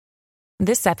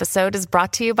This episode is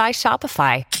brought to you by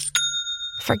Shopify.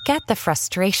 Forget the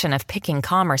frustration of picking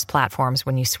commerce platforms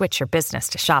when you switch your business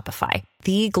to Shopify,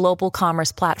 the global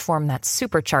commerce platform that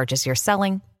supercharges your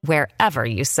selling wherever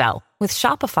you sell. With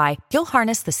Shopify, you'll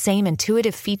harness the same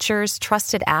intuitive features,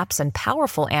 trusted apps, and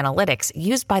powerful analytics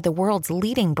used by the world's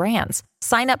leading brands.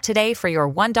 Sign up today for your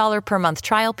 $1 per month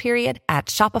trial period at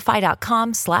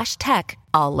shopify.com/tech,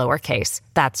 all lowercase.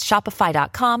 That's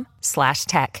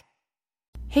shopify.com/tech.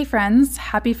 Hey friends,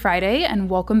 happy Friday and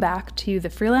welcome back to the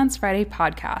Freelance Friday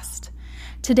podcast.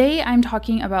 Today I'm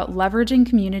talking about leveraging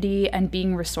community and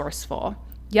being resourceful.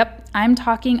 Yep, I'm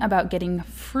talking about getting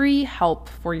free help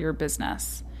for your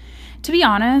business. To be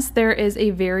honest, there is a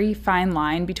very fine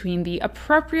line between the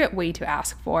appropriate way to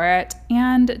ask for it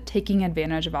and taking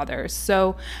advantage of others.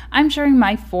 So I'm sharing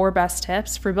my 4 best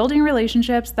tips for building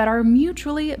relationships that are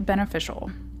mutually beneficial.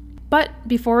 But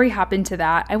before we hop into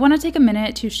that, I want to take a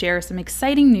minute to share some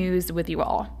exciting news with you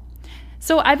all.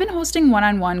 So I've been hosting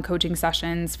one-on-one coaching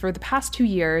sessions for the past 2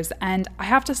 years, and I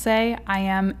have to say I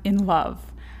am in love.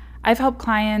 I've helped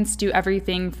clients do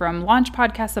everything from launch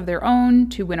podcasts of their own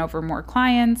to win over more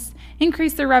clients,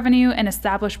 increase their revenue, and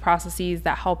establish processes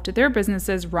that helped their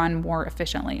businesses run more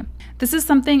efficiently. This is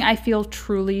something I feel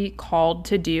truly called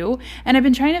to do, and I've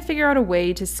been trying to figure out a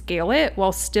way to scale it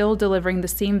while still delivering the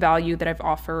same value that I've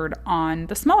offered on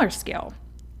the smaller scale.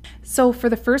 So for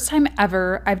the first time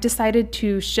ever, I've decided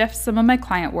to shift some of my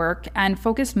client work and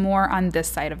focus more on this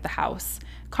side of the house: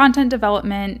 content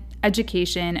development,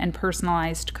 education, and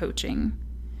personalized coaching.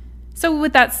 So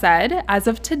with that said, as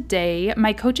of today,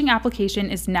 my coaching application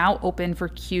is now open for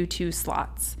Q2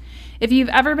 slots. If you've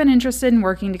ever been interested in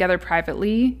working together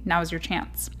privately, now's your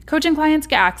chance. Coaching clients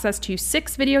get access to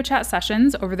 6 video chat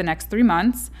sessions over the next 3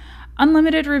 months,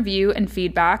 unlimited review and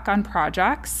feedback on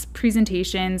projects,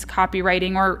 presentations,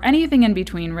 copywriting, or anything in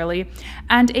between really,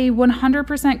 and a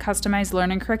 100% customized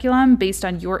learning curriculum based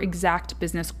on your exact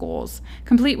business goals,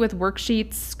 complete with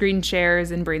worksheets, screen shares,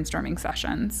 and brainstorming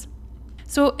sessions.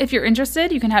 So if you're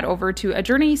interested, you can head over to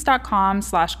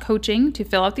ajourneyeast.com/coaching to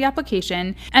fill out the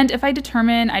application. And if I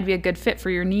determine I'd be a good fit for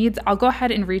your needs, I'll go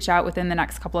ahead and reach out within the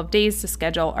next couple of days to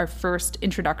schedule our first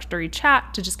introductory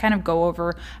chat to just kind of go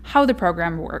over how the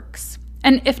program works.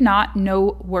 And if not,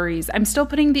 no worries. I'm still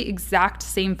putting the exact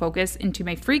same focus into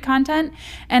my free content,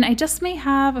 and I just may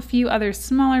have a few other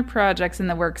smaller projects in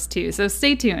the works too, so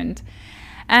stay tuned.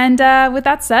 And with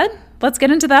that said, let's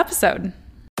get into the episode.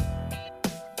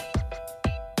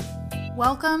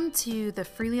 Welcome to the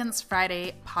Freelance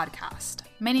Friday podcast.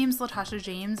 My name is Latasha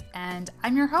James, and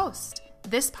I'm your host.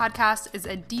 This podcast is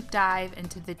a deep dive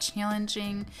into the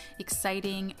challenging,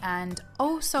 exciting, and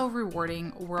oh so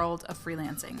rewarding world of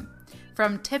freelancing.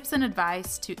 From tips and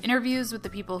advice to interviews with the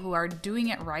people who are doing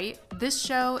it right, this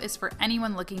show is for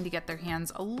anyone looking to get their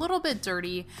hands a little bit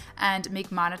dirty and make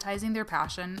monetizing their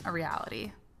passion a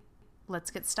reality.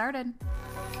 Let's get started.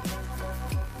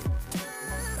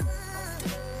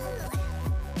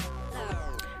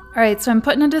 All right, so I'm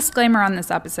putting a disclaimer on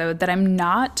this episode that I'm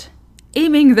not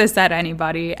aiming this at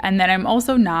anybody, and that I'm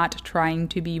also not trying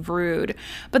to be rude.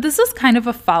 But this is kind of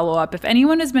a follow-up. If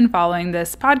anyone has been following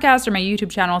this podcast or my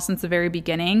YouTube channel since the very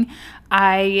beginning,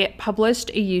 I published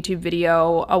a YouTube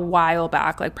video a while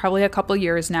back, like probably a couple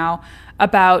years now,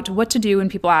 about what to do when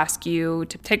people ask you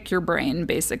to pick your brain,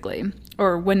 basically,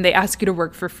 or when they ask you to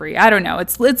work for free. I don't know.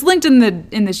 It's linked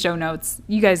in the show notes.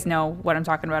 You guys know what I'm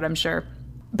talking about, I'm sure.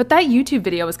 But that YouTube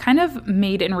video was kind of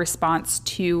made in response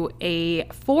to a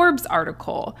Forbes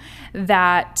article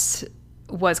that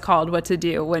was called What to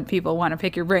Do When People Want to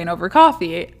Pick Your Brain Over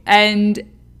Coffee. And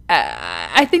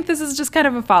I think this is just kind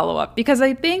of a follow-up, because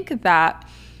I think that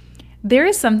there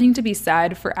is something to be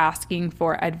said for asking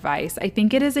for advice. I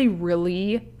think it is a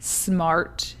really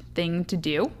smart thing to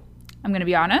do. I'm going to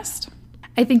be honest.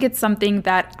 I think it's something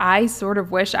that I sort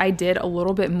of wish I did a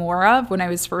little bit more of when I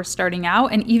was first starting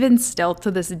out. And even still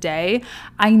to this day,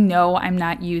 I know I'm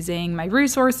not using my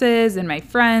resources and my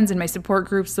friends and my support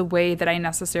groups the way that I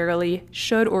necessarily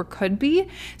should or could be.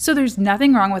 So there's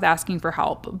nothing wrong with asking for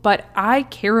help, but I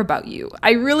care about you.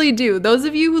 I really do. Those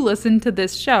of you who listen to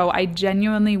this show, I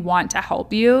genuinely want to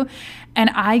help you.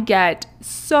 And I get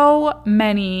so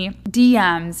many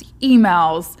DMs,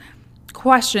 emails,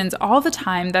 questions all the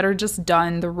time that are just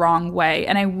done the wrong way.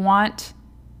 And I want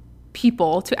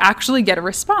people to actually get a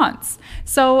response.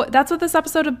 So that's what this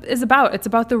episode is about. It's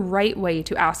about the right way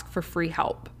to ask for free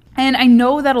help. And I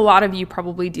know that a lot of you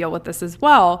probably deal with this as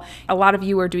well. A lot of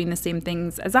you are doing the same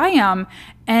things as I am.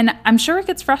 And I'm sure it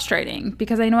gets frustrating,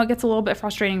 because I know it gets a little bit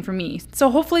frustrating for me.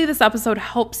 So hopefully this episode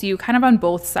helps you kind of on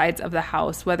both sides of the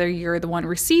house, whether you're the one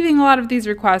receiving a lot of these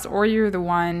requests or you're the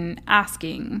one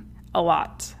asking a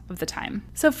lot of the time.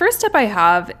 So first tip I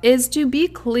have is to be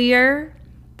clear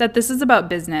that this is about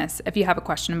business if you have a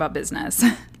question about business.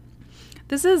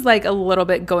 This is like a little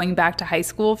bit going back to high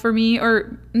school for me,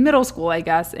 or middle school, I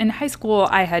guess. In high school,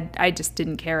 I just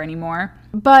didn't care anymore.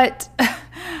 But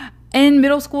in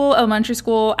middle school, elementary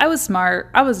school, I was smart,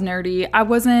 I was nerdy, I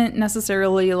wasn't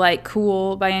necessarily like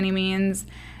cool by any means.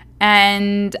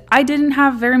 And I didn't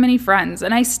have very many friends,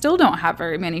 and I still don't have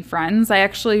very many friends. I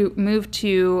actually moved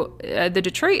to the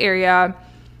Detroit area,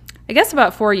 I guess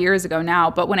about 4 years ago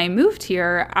now. But when I moved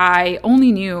here, I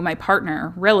only knew my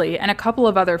partner, really, and a couple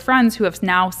of other friends who have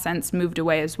now since moved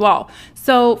away as well.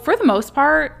 So for the most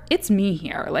part, it's me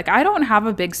here. Like, I don't have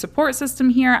a big support system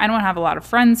here. I don't have a lot of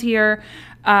friends here.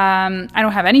 I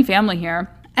don't have any family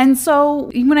here. And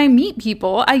so when I meet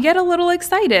people, I get a little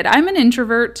excited. I'm an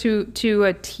introvert to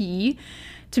a T,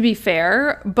 to be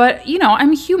fair, but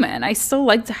I'm human. I still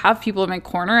like to have people in my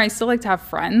corner. I still like to have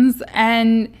friends.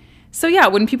 And so yeah,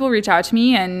 when people reach out to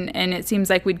me and it seems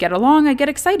like we'd get along, I get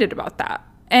excited about that.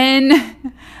 And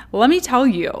let me tell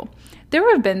you, there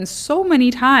have been so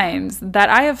many times that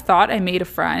I have thought I made a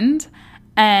friend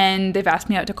and they've asked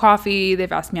me out to coffee,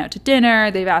 they've asked me out to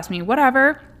dinner, they've asked me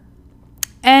whatever.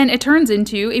 And it turns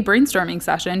into a brainstorming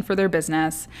session for their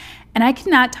business. And I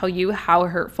cannot tell you how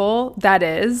hurtful that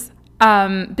is.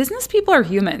 Business people are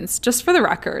humans, just for the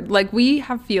record. Like, we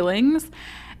have feelings.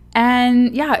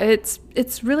 And yeah,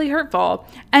 it's really hurtful.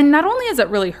 And not only is it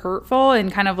really hurtful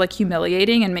and kind of like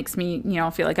humiliating and makes me,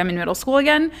 feel like I'm in middle school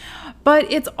again, but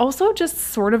it's also just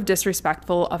sort of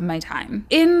disrespectful of my time.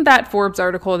 In that Forbes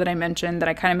article that I mentioned that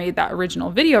I kind of made that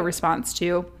original video response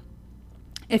to,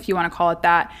 if you want to call it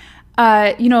that,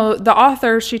 the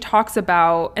author, she talks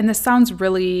about, and this sounds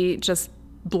really just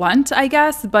blunt, I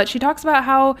guess, but she talks about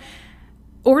how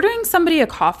ordering somebody a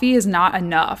coffee is not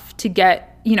enough to get,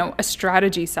 a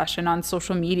strategy session on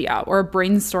social media or a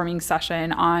brainstorming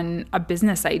session on a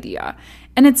business idea.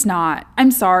 And it's not. I'm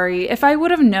sorry. If I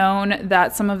would have known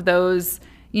that some of those,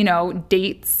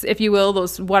 dates, if you will,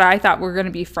 those what I thought were going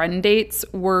to be friend dates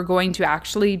were going to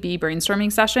actually be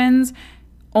brainstorming sessions,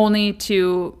 only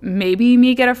to maybe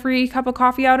me get a free cup of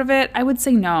coffee out of it, I would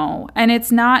say no. And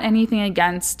it's not anything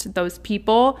against those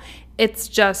people. It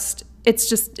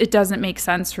doesn't make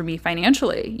sense for me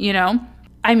financially,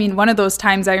 I mean, one of those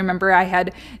times I remember I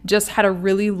had just had a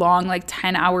really long,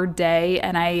 10-hour day,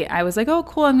 and I was like, oh,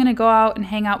 cool, I'm going to go out and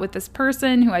hang out with this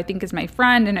person who I think is my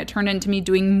friend, and it turned into me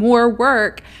doing more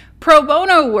work, pro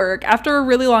bono work, after a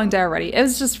really long day already. It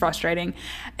was just frustrating.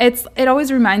 It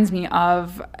always reminds me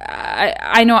of,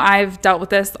 I know I've dealt with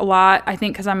this a lot, I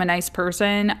think because I'm a nice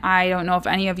person. I don't know if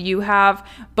any of you have,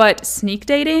 but sneak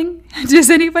dating. Does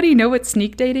anybody know what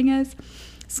sneak dating is?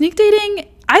 Sneak dating,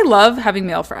 I love having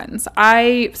male friends.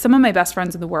 Some of my best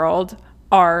friends in the world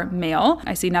are male.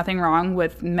 I see nothing wrong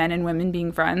with men and women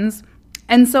being friends.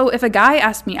 And so if a guy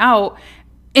asked me out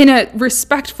in a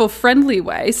respectful, friendly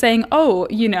way, saying, oh,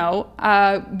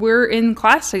 we're in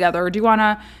class together, or do you want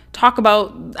to talk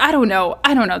about, I don't know.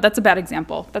 That's a bad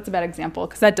example.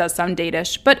 Because that does sound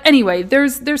date-ish. But anyway,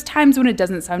 there's times when it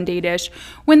doesn't sound date-ish,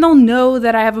 when they'll know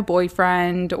that I have a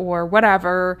boyfriend or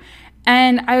whatever,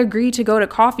 and I agree to go to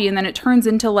coffee, and then it turns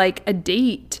into a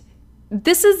date.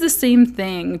 This is the same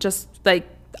thing, just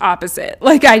opposite.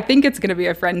 I think it's going to be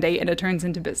a friend date and it turns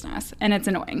into business, and it's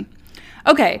annoying.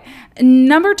 Okay,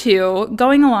 number 2,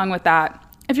 going along with that,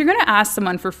 if you're going to ask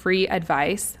someone for free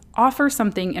advice, offer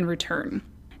something in return.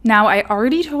 Now, I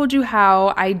already told you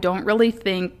how I don't really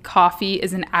think coffee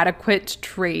is an adequate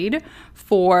trade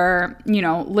for,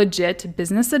 legit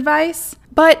business advice,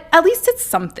 but at least it's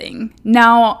something.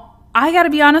 Now, I gotta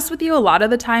be honest with you, a lot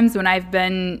of the times when I've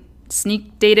been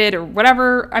sneak dated or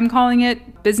whatever I'm calling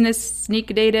it, business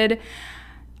sneak dated,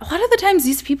 a lot of the times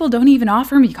these people don't even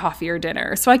offer me coffee or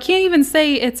dinner. So I can't even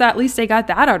say it's at least I got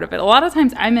that out of it. A lot of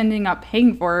times I'm ending up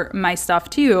paying for my stuff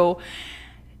too.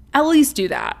 At least do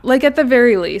that, at the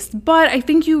very least. But I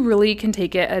think you really can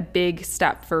take it a big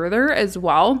step further as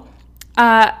well.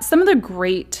 Some of the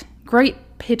great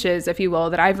pitches, if you will,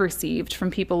 that I've received from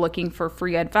people looking for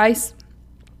free advice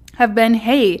have been,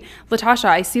 hey, Latasha,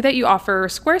 I see that you offer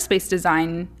Squarespace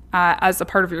design as a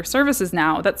part of your services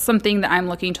now. That's something that I'm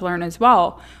looking to learn as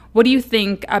well. What do you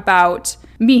think about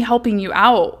me helping you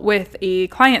out with a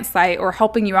client site or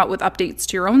helping you out with updates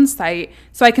to your own site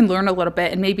so I can learn a little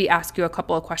bit and maybe ask you a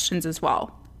couple of questions as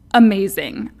well?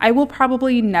 Amazing. I will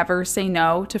probably never say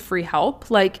no to free help.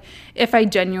 If I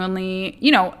genuinely,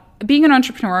 being an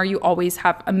entrepreneur, you always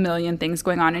have a million things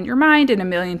going on in your mind and a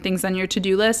million things on your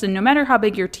to-do list. And no matter how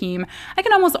big your team, I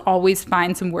can almost always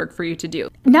find some work for you to do.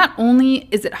 Not only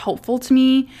is it helpful to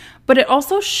me, but it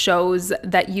also shows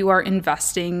that you are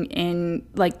investing in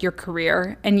like your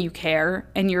career and you care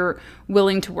and you're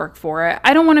willing to work for it.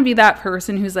 I don't want to be that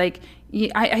person who's like,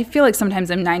 I feel like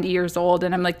sometimes I'm 90 years old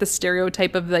and I'm like the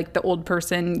stereotype of like the old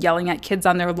person yelling at kids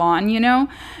on their lawn, you know?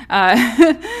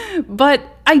 But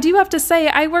I do have to say,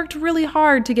 I worked really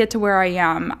hard to get to where I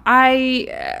am. I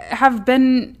have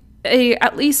been a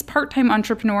at least part-time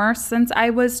entrepreneur since I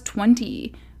was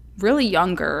 20, really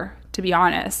younger, to be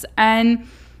honest. And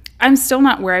I'm still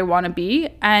not where I want to be,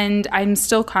 and I'm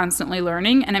still constantly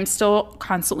learning, and I'm still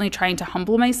constantly trying to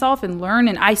humble myself and learn,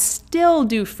 and I still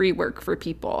do free work for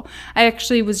people. I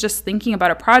actually was just thinking about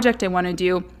a project I want to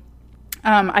do.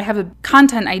 I have a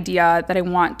content idea that I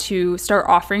want to start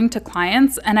offering to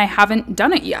clients, and I haven't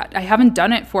done it yet. I haven't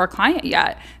done it for a client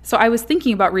yet. So I was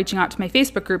thinking about reaching out to my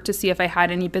Facebook group to see if I had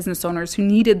any business owners who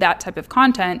needed that type of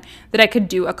content that I could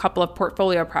do a couple of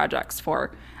portfolio projects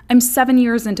for. I'm 7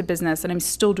 years into business and I'm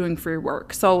still doing free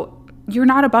work. So you're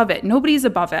not above it. Nobody's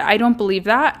above it. I don't believe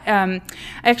that. I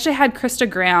actually had Krista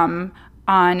Graham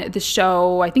on the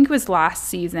show, I think it was last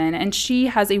season, and she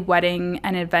has a wedding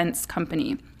and events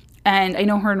company. And I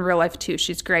know her in real life too.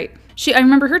 She's great. I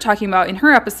remember her talking about in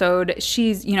her episode,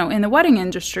 she's, in the wedding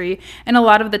industry. And a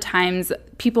lot of the times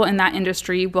people in that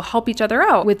industry will help each other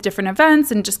out with different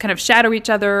events and just kind of shadow each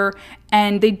other.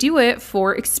 And they do it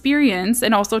for experience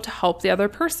and also to help the other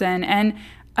person. And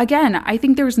again, I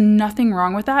think there's nothing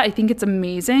wrong with that. I think it's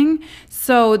amazing.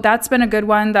 So that's been a good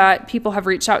one that people have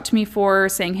reached out to me for,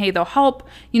 saying, hey, they'll help.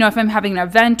 If I'm having an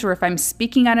event or if I'm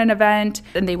speaking at an event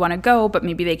and they want to go, but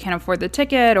maybe they can't afford the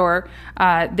ticket, or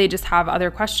they just have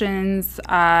other questions,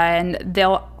 and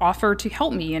they'll offer to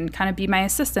help me and kind of be my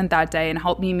assistant that day and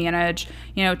help me manage,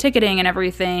 ticketing and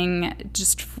everything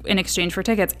just in exchange for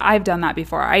tickets. I've done that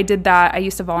before. I did that. I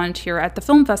used to volunteer at the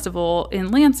film festival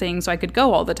in Lansing so I could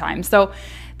go all the time. So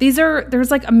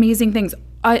there's like amazing things.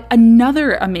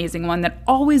 Another amazing one that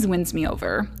always wins me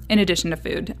over, in addition to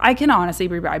food. I can honestly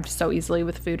be bribed so easily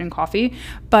with food and coffee,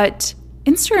 but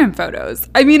Instagram photos.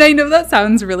 I mean, I know that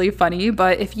sounds really funny,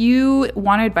 but if you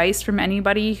want advice from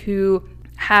anybody who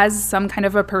has some kind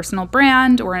of a personal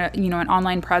brand or an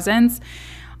online presence,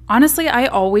 honestly, I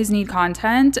always need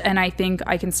content, and I think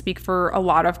I can speak for a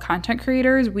lot of content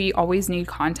creators. We always need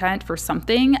content for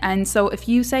something. And so if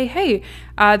you say, hey,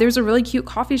 there's a really cute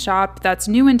coffee shop that's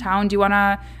new in town, do you want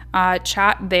to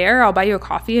chat there? I'll buy you a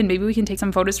coffee and maybe we can take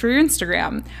some photos for your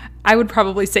Instagram. I would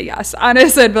probably say yes.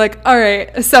 Honestly, I'd be like, all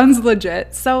right, sounds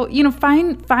legit. So,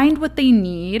 find what they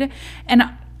need and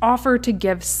offer to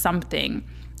give something.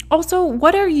 Also,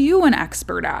 what are you an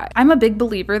expert at? I'm a big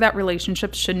believer that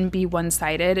relationships shouldn't be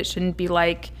one-sided. It shouldn't be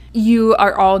like you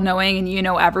are all knowing and you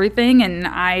know everything and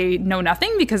I know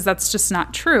nothing, because that's just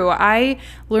not true. I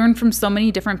learn from so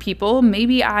many different people.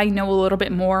 Maybe I know a little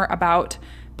bit more about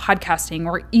podcasting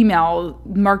or email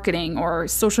marketing or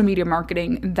social media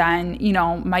marketing than,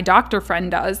 my doctor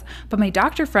friend does. But my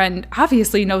doctor friend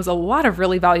obviously knows a lot of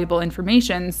really valuable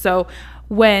information. So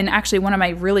when actually one of my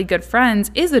really good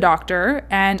friends is a doctor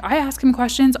and I ask him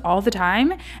questions all the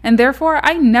time, and therefore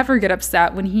I never get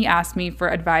upset when he asks me for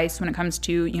advice when it comes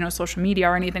to, social media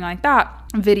or anything like that,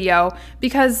 video,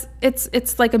 because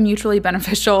it's like a mutually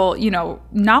beneficial,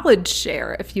 knowledge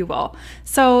share, if you will.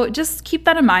 So just keep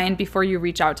that in mind before you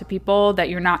reach out to people, that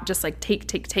you're not just like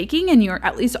taking, and you're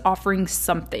at least offering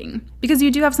something, because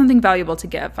you do have something valuable to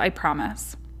give, I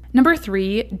promise. Number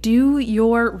 3, do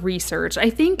your research. I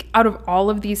think out of all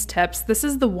of these tips, this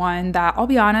is the one that, I'll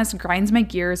be honest, grinds my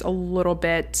gears a little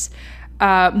bit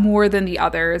more than the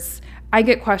others. I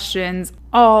get questions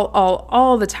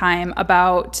all the time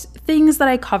about things that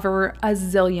I cover a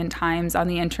zillion times on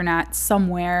the internet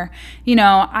somewhere.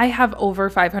 I have over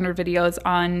 500 videos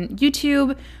on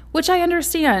YouTube, which I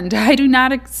understand. I do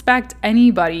not expect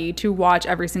anybody to watch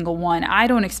every single one. I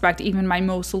don't expect even my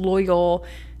most loyal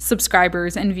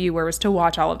subscribers and viewers to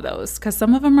watch all of those, because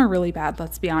some of them are really bad,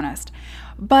 let's be honest.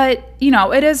 But,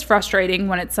 it is frustrating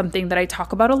when it's something that I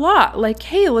talk about a lot. Like,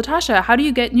 hey, Latasha, how do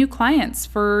you get new clients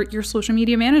for your social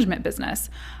media management business?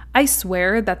 I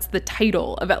swear that's the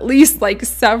title of at least like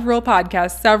several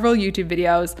podcasts, several YouTube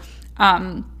videos.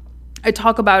 I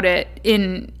talk about it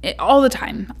all the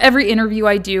time. Every interview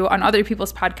I do on other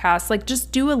people's podcasts, like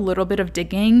just do a little bit of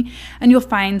digging and you'll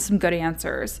find some good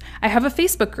answers. I have a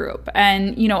Facebook group,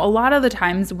 and a lot of the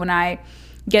times when I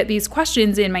get these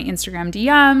questions in my Instagram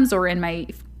DMs or in my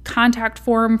contact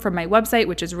form from my website,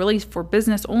 which is really for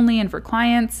business only and for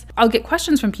clients, I'll get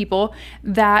questions from people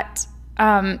that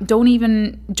don't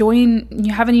even join,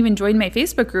 you haven't even joined my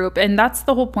Facebook group. And that's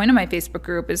the whole point of my Facebook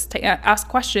group, is to ask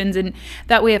questions. And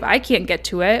that way, if I can't get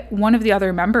to it, one of the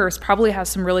other members probably has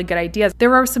some really good ideas.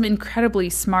 There are some incredibly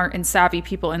smart and savvy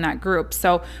people in that group.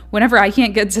 So whenever I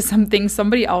can't get to something,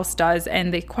 somebody else does,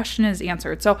 and the question is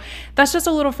answered. So that's just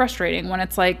a little frustrating when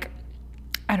it's like,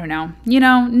 I don't know,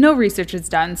 no research is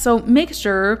done. So make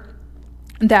sure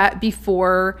that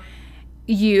before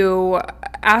you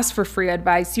ask for free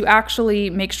advice, you actually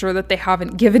make sure that they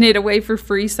haven't given it away for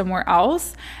free somewhere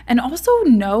else, and also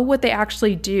know what they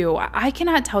actually do. I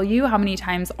cannot tell you how many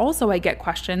times also I get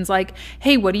questions like,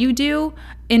 hey, what do you do,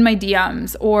 in my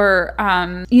DMs? Or,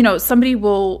 somebody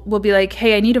will be like,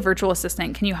 hey, I need a virtual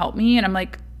assistant. Can you help me? And I'm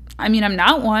like, I'm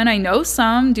not one. I know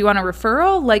some. Do you want a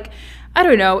referral? Like, I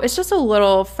don't know. It's just a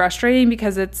little frustrating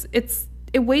because it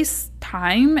wastes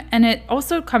time, and it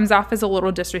also comes off as a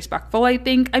little disrespectful, I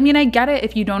think. I get it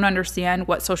if you don't understand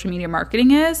what social media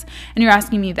marketing is and you're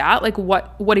asking me that, like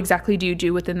what exactly do you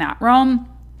do within that realm?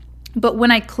 But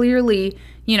when I clearly,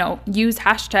 use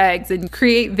hashtags and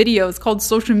create videos called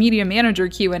Social Media Manager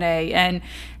Q&A and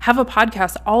have a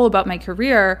podcast all about my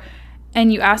career,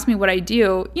 and you ask me what I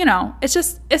do, it's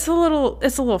a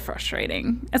little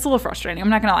frustrating. It's a little frustrating. I'm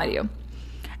not going to lie to you.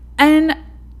 And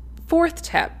fourth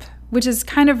tip, which is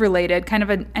kind of related, kind of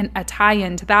a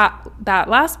tie-in to that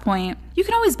last point, you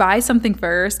can always buy something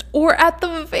first, or at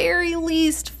the very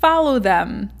least, follow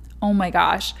them. Oh my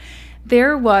gosh.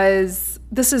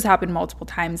 This has happened multiple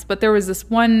times, but there was this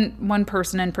one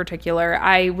person in particular.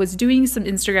 I was doing some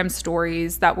Instagram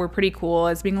stories that were pretty cool,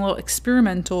 as being a little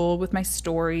experimental with my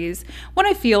stories. When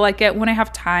I feel like it, when I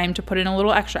have time to put in a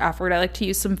little extra effort, I like to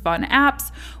use some fun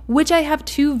apps, which I have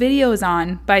 2 videos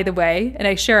on, by the way, and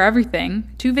I share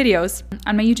everything, 2 videos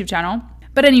on my YouTube channel.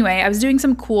 But anyway, I was doing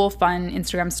some cool, fun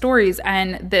Instagram stories,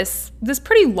 and this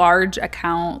pretty large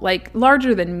account, like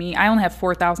larger than me, I only have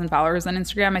 4,000 followers on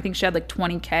Instagram. I think she had like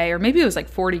 20K, or maybe it was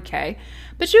like 40K.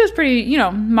 But she was pretty,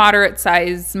 moderate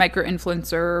size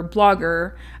micro-influencer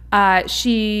blogger.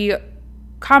 She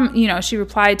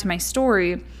replied to my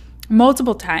story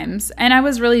multiple times, and I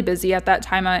was really busy at that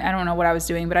time. I don't know what I was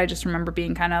doing, but I just remember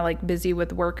being kind of like busy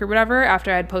with work or whatever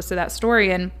after I had posted that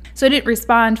story. And so I didn't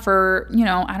respond for,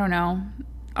 I don't know,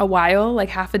 a while, like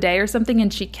half a day or something.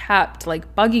 And she kept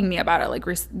like bugging me about it,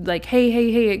 like,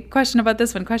 hey, question about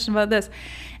this one, question about this.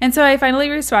 And so I finally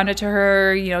responded to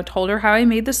her, told her how I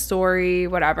made the story,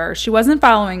 whatever. She wasn't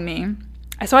following me.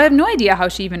 So I have no idea how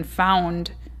she even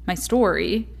found my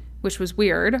story, which was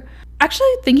weird.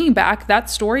 Actually, thinking back, that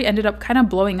story ended up kind of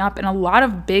blowing up, and a lot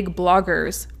of big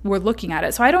bloggers were looking at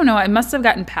it. So I don't know, it must have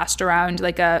gotten passed around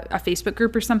like a Facebook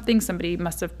group or something. Somebody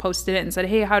must have posted it and said,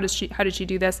 hey, how did she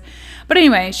do this? But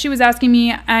anyway, she was asking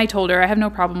me, I told her I have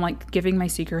no problem like giving my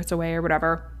secrets away or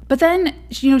whatever. But then,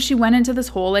 she went into this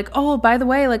whole like, oh, by the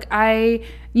way, like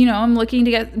I'm looking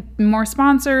to get more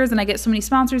sponsors, and I get so many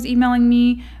sponsors emailing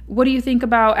me. What do you think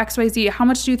about XYZ? How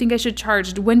much do you think I should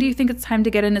charge? When do you think it's time to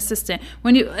get an assistant?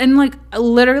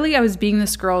 Literally, I was being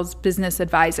this girl's business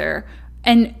advisor.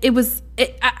 And it's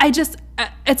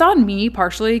on me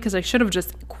partially, because I should have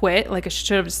just quit. Like, I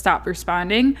should have stopped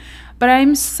responding. But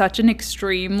I'm such an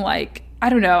extreme, like, I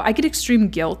don't know, I get extreme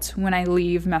guilt when I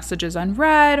leave messages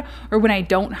unread, or when I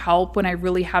don't help when I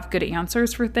really have good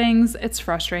answers for things. It's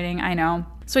frustrating, I know.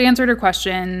 So I answered her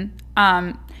question.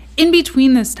 In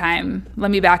between this time,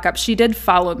 let me back up. She did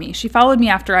follow me. She followed me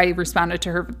after I responded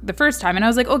to her the first time. And I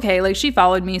was like, okay, like she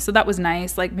followed me. So that was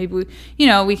nice. Like maybe,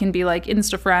 we can be like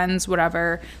Insta friends,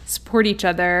 whatever, support each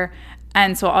other.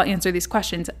 And so I'll answer these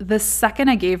questions. The second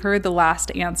I gave her the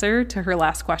last answer to her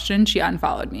last question, she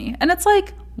unfollowed me. And it's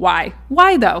like, why?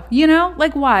 Why though?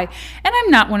 Like why? And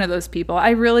I'm not one of those people.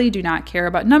 I really do not care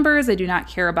about numbers. I do not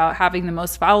care about having the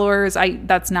most followers.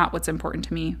 That's not what's important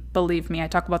to me. Believe me, I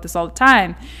talk about this all the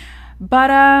time. But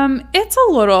it's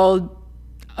a little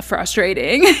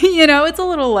frustrating. It's a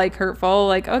little like hurtful.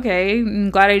 Like, okay, I'm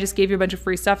glad I just gave you a bunch of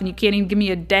free stuff and you can't even give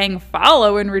me a dang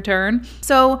follow in return.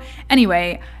 So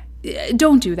anyway,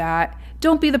 don't do that.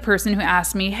 Don't be the person who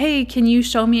asks me, hey, can you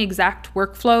show me exact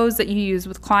workflows that you use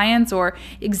with clients, or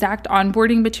exact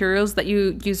onboarding materials that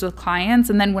you use with clients?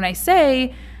 And then when I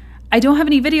say, I don't have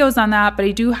any videos on that, but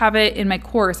I do have it in my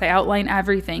course, I outline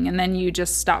everything, and then you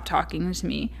just stop talking to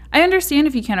me. I understand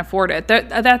if you can't afford it.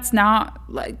 That's not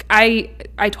like, I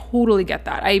totally get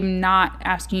that. I'm not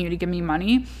asking you to give me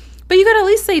money, but you gotta at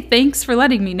least say thanks for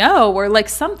letting me know, or like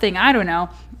something, I don't know.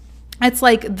 It's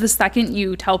like the second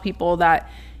you tell people that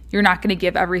you're not going to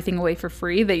give everything away for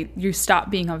free, you stop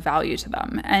being of value to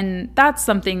them. And that's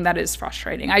something that is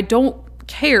frustrating. I don't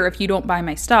care if you don't buy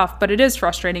my stuff, but it is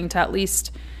frustrating to at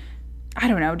least I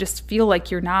don't know, just feel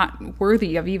like you're not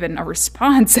worthy of even a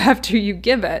response after you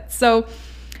give it. So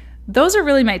those are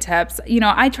really my tips.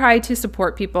 I try to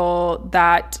support people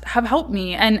that have helped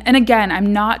me. And again,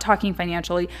 I'm not talking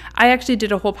financially. I actually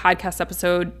did a whole podcast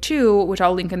episode too, which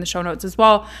I'll link in the show notes as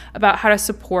well, about how to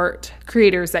support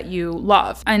creators that you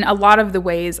love. And a lot of the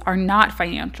ways are not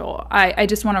financial. I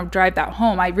just want to drive that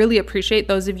home. I really appreciate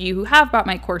those of you who have bought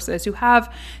my courses, who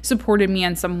have supported me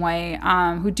in some way,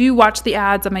 who do watch the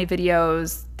ads on my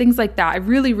videos, things like that. I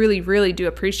really, really, really do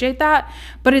appreciate that.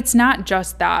 But it's not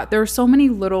just that. There are so many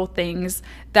little things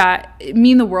that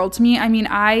mean the world to me. I mean,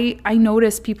 I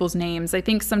notice people's names. I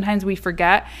think sometimes we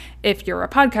forget if you're a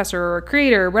podcaster or a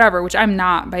creator or whatever, which I'm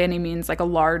not by any means like a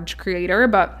large creator,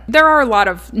 but there are a lot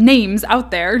of names out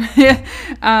there.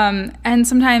 And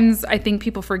sometimes I think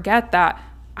people forget that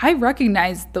I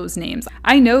recognize those names.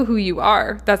 I know who you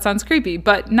are. That sounds creepy,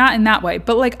 but not in that way.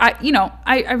 But like,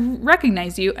 I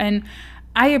recognize you, and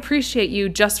I appreciate you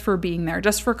just for being there,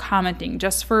 just for commenting,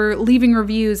 just for leaving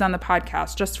reviews on the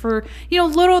podcast, just for,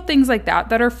 little things like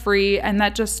that are free and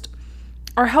that just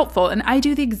are helpful. And I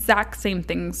do the exact same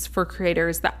things for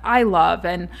creators that I love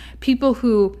and people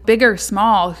who, big or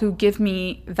small, who give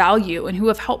me value and who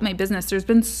have helped my business. There's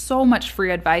been so much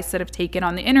free advice that I've taken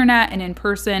on the internet and in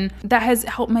person that has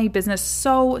helped my business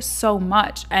so, so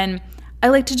much. And I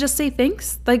like to just say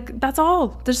thanks. Like, that's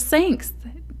all. Just thanks.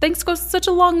 Thanks goes such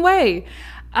a long way.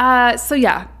 So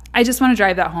yeah, I just want to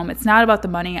drive that home. It's not about the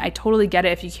money. I totally get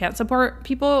it if you can't support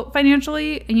people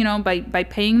financially, by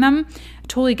paying them. I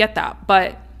totally get that.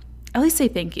 But at least say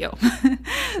thank you.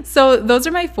 So those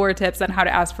are my 4 tips on how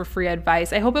to ask for free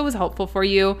advice. I hope it was helpful for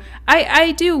you.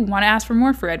 I do want to ask for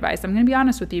more free advice. I'm going to be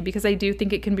honest with you because I do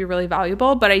think it can be really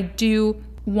valuable, but I do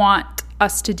want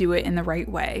us to do it in the right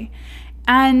way.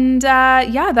 And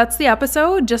that's the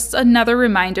episode. Just another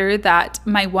reminder that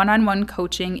my one-on-one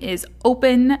coaching is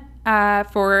open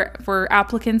for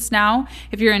applicants now.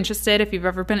 If you're interested, if you've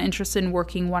ever been interested in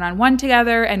working one-on-one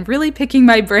together and really picking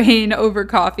my brain over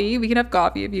coffee, we can have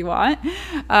coffee if you want,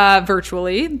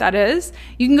 virtually, that is.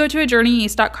 You can go to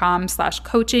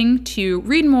ajourneyeast.com/coaching to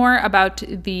read more about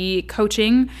the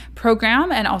coaching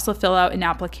program and also fill out an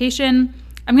application.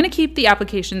 I'm going to keep the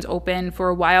applications open for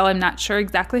a while. I'm not sure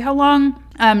exactly how long.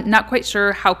 I'm not quite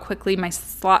sure how quickly my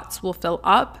slots will fill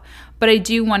up, but I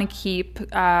do want to keep,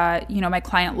 my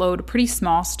client load pretty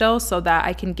small still so that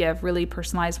I can give really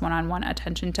personalized one-on-one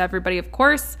attention to everybody, of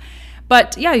course.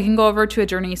 But yeah, you can go over to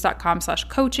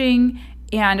ajourneyeast.com/coaching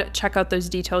and check out those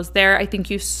details there. I thank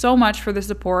you so much for the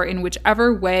support in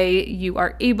whichever way you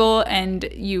are able and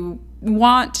you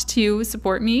want to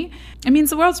support me. It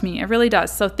means the world to me. It really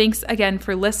does. So thanks again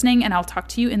for listening, and I'll talk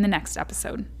to you in the next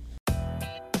episode.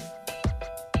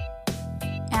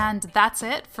 And that's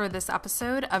it for this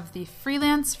episode of the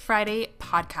Freelance Friday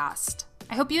podcast.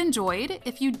 I hope you enjoyed.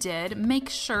 If you did, make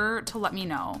sure to let me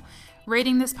know.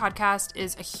 Rating this podcast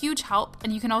is a huge help,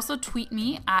 and you can also tweet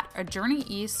me at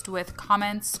ajourneyeast with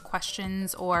comments,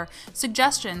 questions, or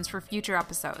suggestions for future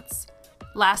episodes.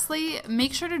 Lastly,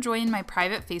 make sure to join my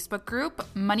private Facebook group,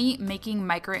 Money Making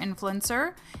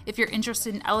Micro-Influencer, if you're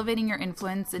interested in elevating your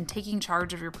influence and taking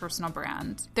charge of your personal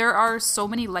brand. There are so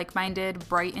many like-minded,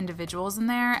 bright individuals in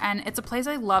there, and it's a place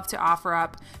I love to offer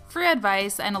up free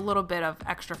advice and a little bit of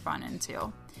extra fun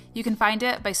into. You can find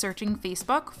it by searching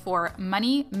Facebook for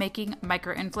Money Making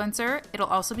Micro-Influencer. It'll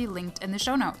also be linked in the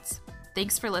show notes.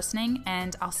 Thanks for listening,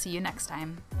 and I'll see you next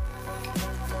time.